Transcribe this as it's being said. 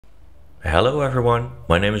Hello everyone,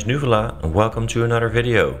 my name is Nuvela and welcome to another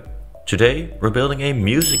video. Today we're building a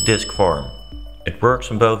music disk farm. It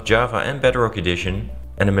works on both Java and Bedrock edition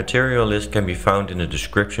and the material list can be found in the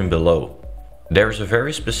description below. There is a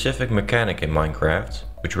very specific mechanic in Minecraft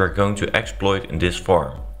which we're going to exploit in this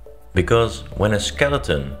farm. Because when a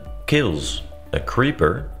skeleton kills a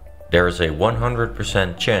creeper, there is a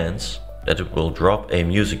 100% chance that it will drop a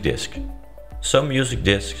music disk. Some music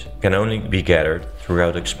disks can only be gathered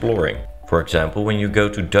throughout exploring. For example, when you go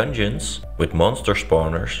to dungeons with monster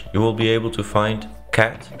spawners, you will be able to find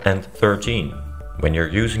Cat and 13. When you're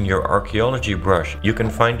using your archaeology brush, you can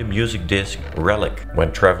find a music disk relic.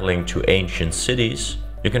 When traveling to ancient cities,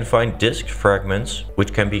 you can find disk fragments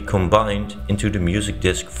which can be combined into the music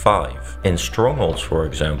disk 5. In strongholds, for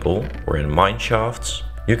example, or in mine shafts,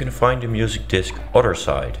 you can find the music disk other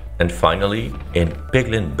side. And finally, in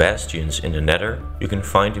piglin bastions in the nether, you can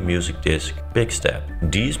find the music disk big step.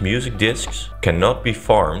 These music disks cannot be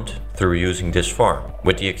farmed through using this farm,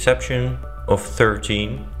 with the exception of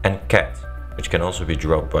 13 and Cat, which can also be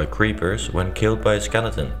dropped by creepers when killed by a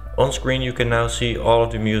skeleton. On screen you can now see all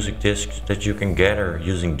of the music disks that you can gather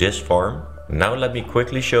using this farm. Now let me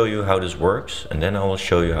quickly show you how this works and then I will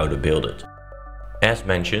show you how to build it. As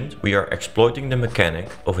mentioned, we are exploiting the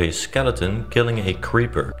mechanic of a skeleton killing a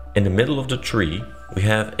creeper. In the middle of the tree we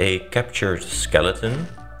have a captured skeleton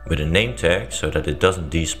with a name tag so that it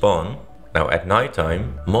doesn't despawn. Now at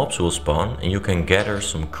nighttime mobs will spawn and you can gather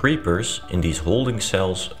some creepers in these holding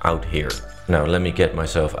cells out here. Now let me get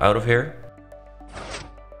myself out of here.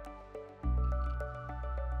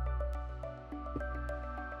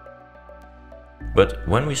 But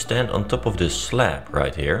when we stand on top of this slab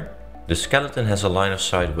right here, the skeleton has a line of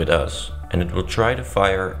sight with us and it will try to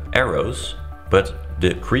fire arrows, but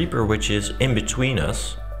the creeper which is in between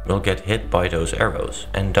us will get hit by those arrows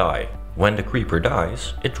and die. When the creeper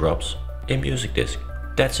dies, it drops a music disc.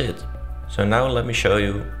 That's it. So now let me show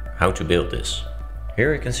you how to build this.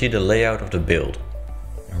 Here you can see the layout of the build.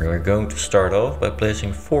 We're going to start off by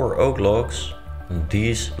placing 4 oak logs on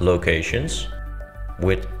these locations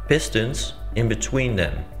with pistons in between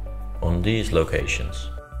them on these locations.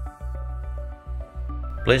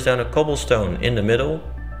 Place down a cobblestone in the middle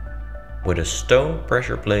with a stone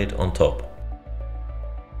pressure plate on top.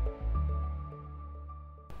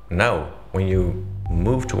 Now, when you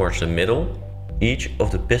move towards the middle, each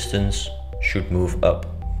of the pistons should move up.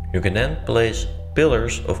 You can then place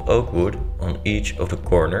pillars of oak wood on each of the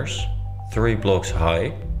corners, 3 blocks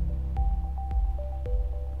high,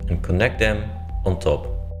 and connect them on top.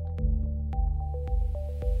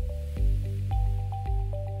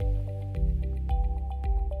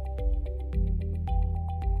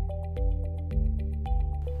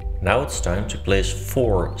 Now it's time to place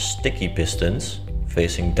 4 sticky pistons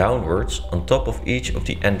facing downwards on top of each of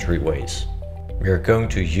the entryways. We are going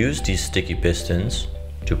to use these sticky pistons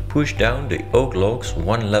to push down the oak logs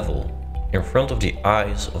 1 level in front of the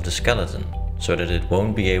eyes of the skeleton so that it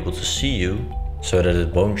won't be able to see you, so that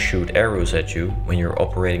it won't shoot arrows at you when you're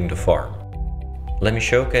operating the farm. Let me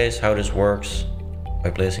showcase how this works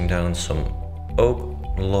by placing down some oak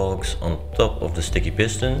logs on top of the sticky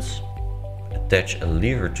pistons. Attach a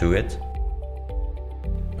lever to it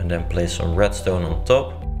and then place some redstone on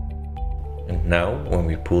top. And now when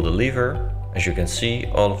we pull the lever, as you can see,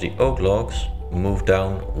 all of the oak logs move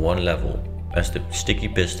down 1 level as the sticky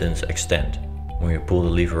pistons extend. When you pull the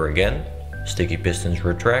lever again, sticky pistons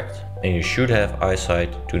retract and you should have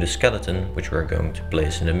eyesight to the skeleton which we're going to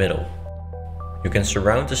place in the middle. You can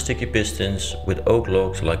surround the sticky pistons with oak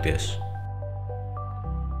logs like this.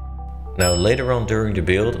 Now later on during the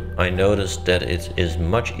build I noticed that it is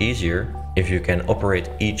much easier if you can operate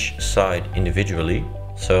each side individually,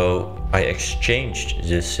 so I exchanged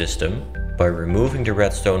this system by removing the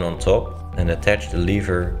redstone on top and attach the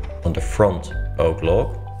lever on the front oak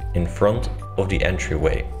log in front of the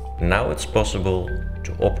entryway. Now it's possible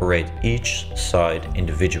to operate each side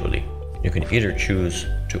individually. You can either choose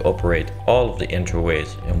to operate all of the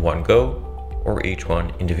entryways in one go or each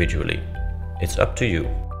one individually. It's up to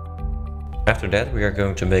you. After that we are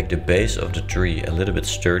going to make the base of the tree a little bit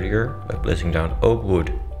sturdier by placing down oak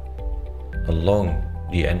wood along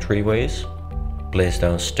the entryways. Place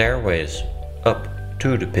down stairways up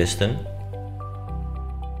to the piston.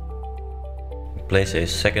 Place a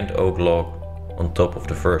second oak log on top of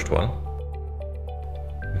the first one.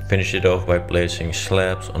 Finish it off by placing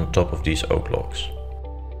slabs on top of these oak logs.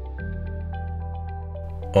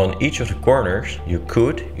 On each of the corners you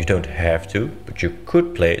don't have to, but you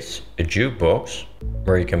could place a jukebox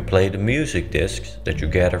where you can play the music discs that you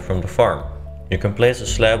gather from the farm. You can place a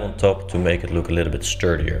slab on top to make it look a little bit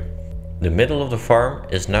sturdier. The middle of the farm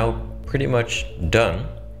is now pretty much done.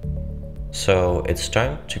 So it's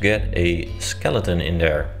time to get a skeleton in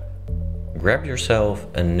there. Grab yourself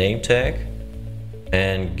a name tag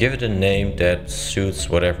and give it a name that suits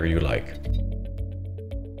whatever you like.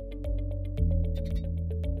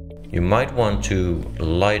 You might want to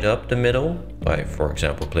light up the middle by, for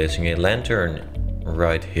example, placing a lantern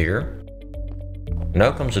right here.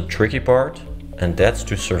 Now comes the tricky part, and that's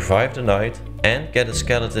to survive the night and get a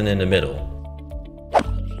skeleton in the middle.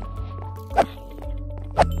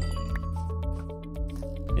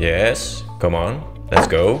 Yes, come on, let's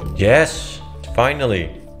go. Yes, finally.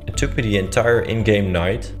 It took me the entire in-game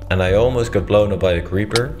night and I almost got blown up by a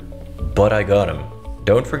creeper, but I got him.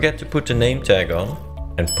 Don't forget to put the name tag on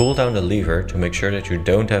and pull down the lever to make sure that you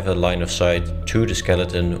don't have a line of sight to the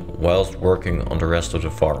skeleton whilst working on the rest of the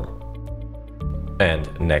farm. And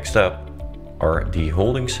next up are the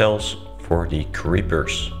holding cells for the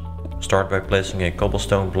creepers. Start by placing a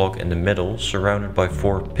cobblestone block in the middle surrounded by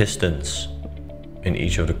 4 pistons. In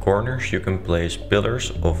each of the corners you can place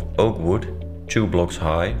pillars of oak wood 2 blocks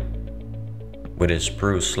high with a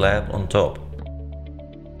spruce slab on top.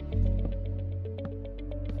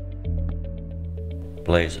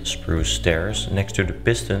 Place spruce stairs next to the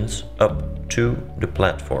pistons up to the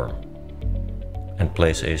platform and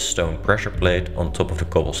place a stone pressure plate on top of the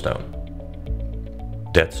cobblestone.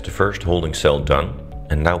 That's the first holding cell done,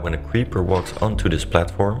 and now when a creeper walks onto this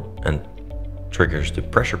platform and triggers the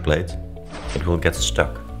pressure plate, it will get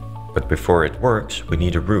stuck. But before it works, we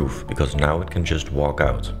need a roof, because now it can just walk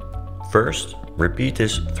out. First, repeat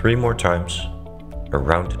this 3 more times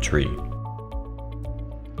around the tree.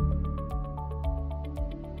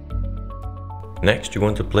 Next, you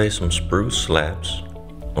want to place some spruce slabs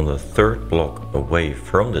on the 3rd block away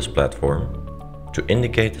from this platform to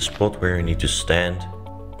indicate the spot where you need to stand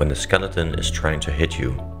when the skeleton is trying to hit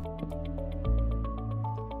you.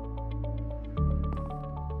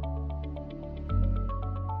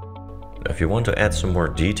 If you want to add some more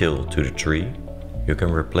detail to the tree, you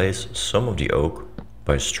can replace some of the oak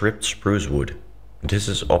by stripped spruce wood. This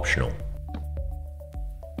is optional.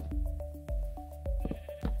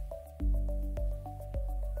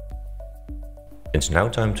 It's now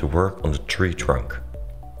time to work on the tree trunk.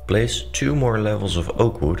 Place 2 more levels of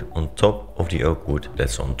oak wood on top of the oak wood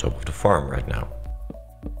that's on top of the farm right now.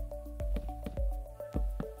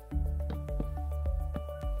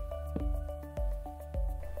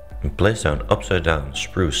 And place down upside down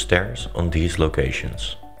spruce stairs on these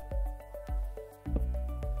locations.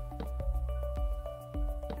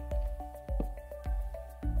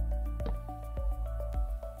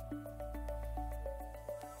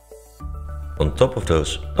 On top of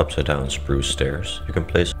those upside down spruce stairs, you can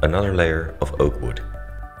place another layer of oak wood.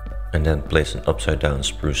 And then place an upside down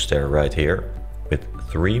spruce stair right here with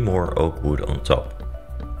 3 more oak wood on top.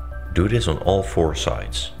 Do this on all 4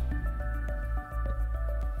 sides.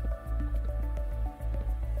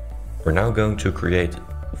 We're now going to create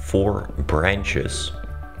 4 branches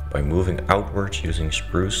by moving outwards using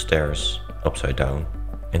spruce stairs upside down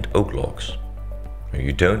and oak logs.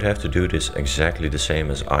 You don't have to do this exactly the same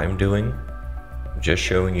as I'm doing. I'm just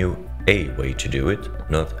showing you a way to do it,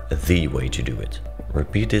 not the way to do it.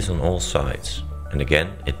 Repeat this on all sides. And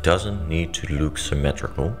again, it doesn't need to look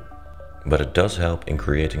symmetrical, but it does help in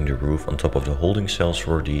creating the roof on top of the holding cells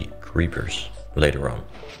for the creepers later on.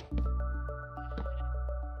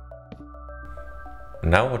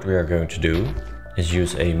 Now what we are going to do is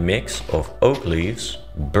use a mix of oak leaves,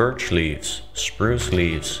 birch leaves, spruce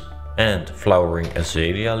leaves and flowering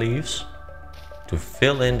azalea leaves to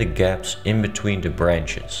fill in the gaps in between the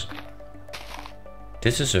branches.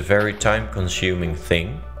 This is a very time-consuming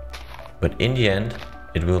thing, but in the end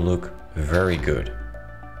it will look very good.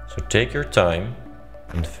 So take your time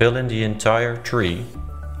and fill in the entire tree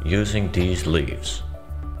using these leaves.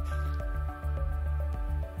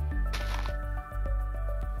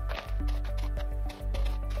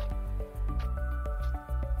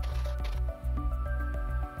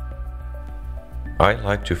 I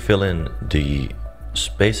like to fill in the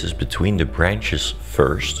spaces between the branches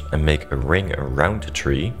first and make a ring around the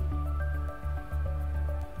tree.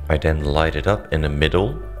 I then light it up in the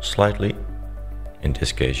middle slightly, in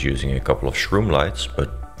this case using a couple of shroom lights,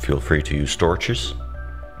 but feel free to use torches.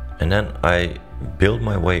 And then I build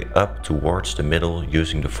my way up towards the middle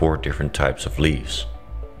using the 4 different types of leaves.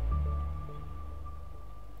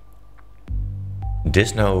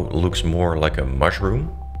 This now looks more like a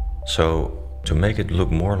mushroom, so to make it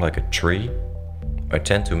look more like a tree, I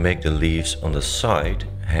tend to make the leaves on the side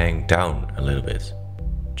hang down a little bit,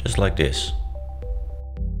 just like this.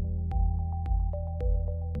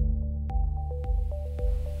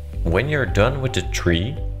 When you're done with the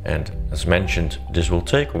tree, And as mentioned, this will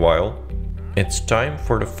take a while. It's time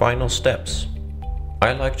for the final steps.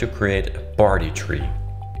 I like to create a party tree.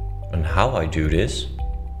 And how I do this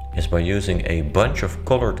is by using a bunch of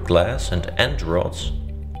colored glass and end rods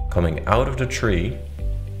coming out of the tree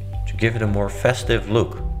to give it a more festive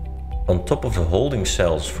look. On top of the holding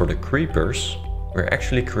cells for the creepers, we're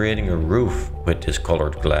actually creating a roof with this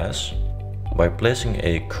colored glass by placing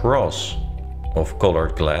a cross of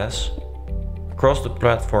colored glass across the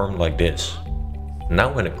platform like this.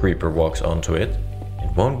 Now when a creeper walks onto it,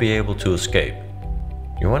 it won't be able to escape.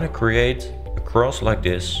 You want to create a cross like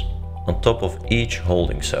this on top of each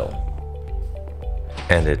holding cell.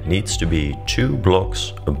 And it needs to be 2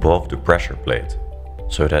 blocks above the pressure plate,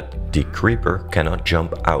 so that the creeper cannot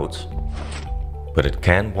jump out, but it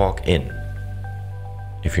can walk in,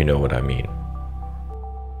 if you know what I mean.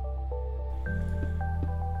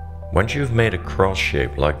 Once you've made a cross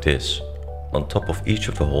shape like this on top of each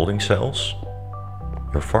of the holding cells,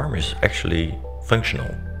 your farm is actually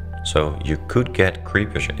functional. So you could get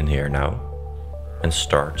creepers in here now and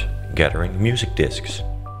start gathering music discs.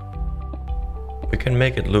 We can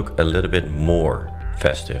make it look a little bit more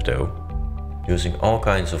festive though, using all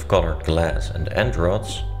kinds of colored glass and end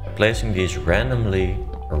rods, placing these randomly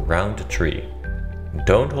around the tree.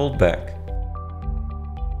 Don't hold back.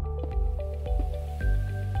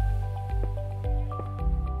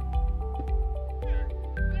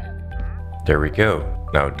 There we go.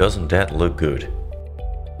 Now doesn't that look good?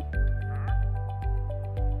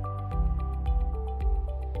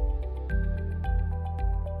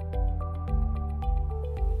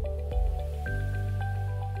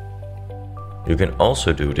 You can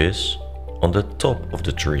also do this on the top of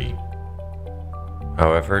the tree.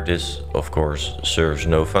 However, this of course serves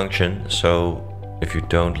no function, so if you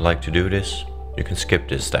don't like to do this, you can skip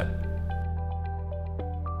this step.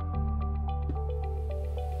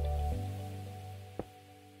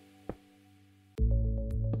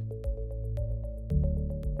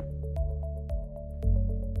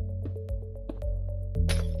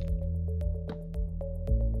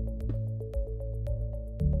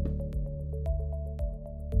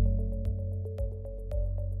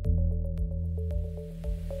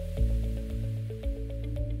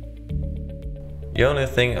 The only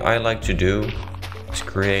thing I like to do is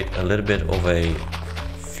create a little bit of a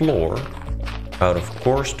floor out of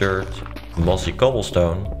coarse dirt, mossy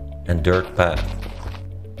cobblestone and dirt path.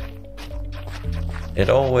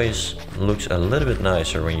 It always looks a little bit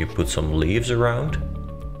nicer when you put some leaves around,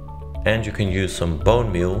 and you can use some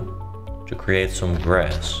bone meal to create some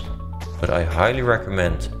grass. But I highly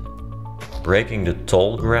recommend breaking the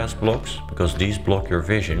tall grass blocks, because these block your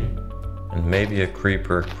vision and maybe a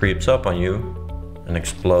creeper creeps up on you and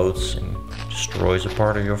explodes and destroys a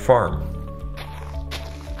part of your farm.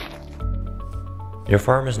 Your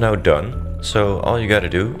farm is now done, so all you gotta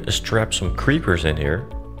do is trap some creepers in here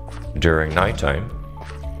during nighttime.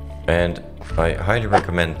 And I highly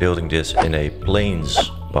recommend building this in a plains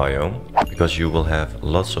biome, because you will have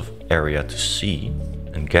lots of area to see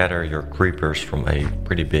and gather your creepers from a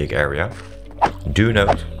pretty big area. Do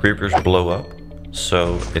note, creepers blow up,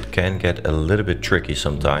 so it can get a little bit tricky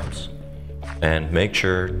sometimes. And make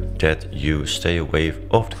sure that you stay away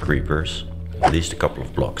of the creepers at least a couple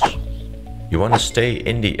of blocks. You want to stay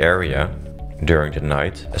in the area during the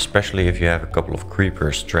night, especially if you have a couple of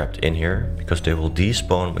creepers trapped in here, because they will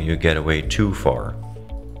despawn when you get away too far.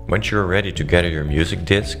 Once you're ready to gather your music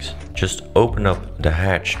discs, just open up the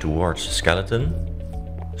hatch towards the skeleton,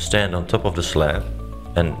 stand on top of the slab,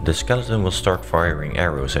 and the skeleton will start firing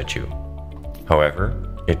arrows at you. However,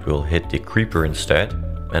 it will hit the creeper instead,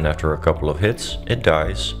 and after a couple of hits, it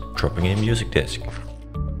dies, dropping a music disc.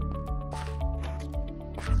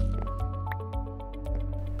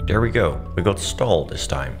 There we go, we got stall this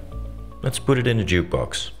time. Let's put it in the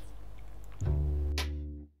jukebox.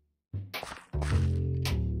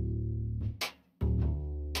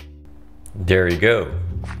 There you go,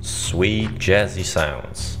 sweet jazzy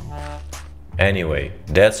sounds. Anyway,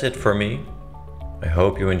 that's it for me. I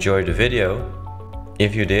hope you enjoyed the video.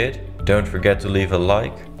 If you did, don't forget to leave a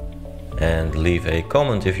like and leave a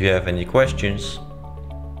comment if you have any questions.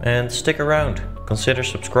 And stick around, consider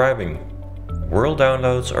subscribing. World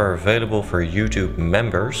downloads are available for YouTube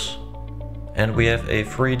members, and we have a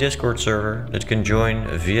free Discord server that you can join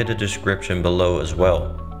via the description below as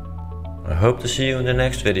well. I hope to see you in the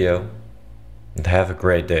next video, and have a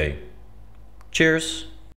great day. Cheers!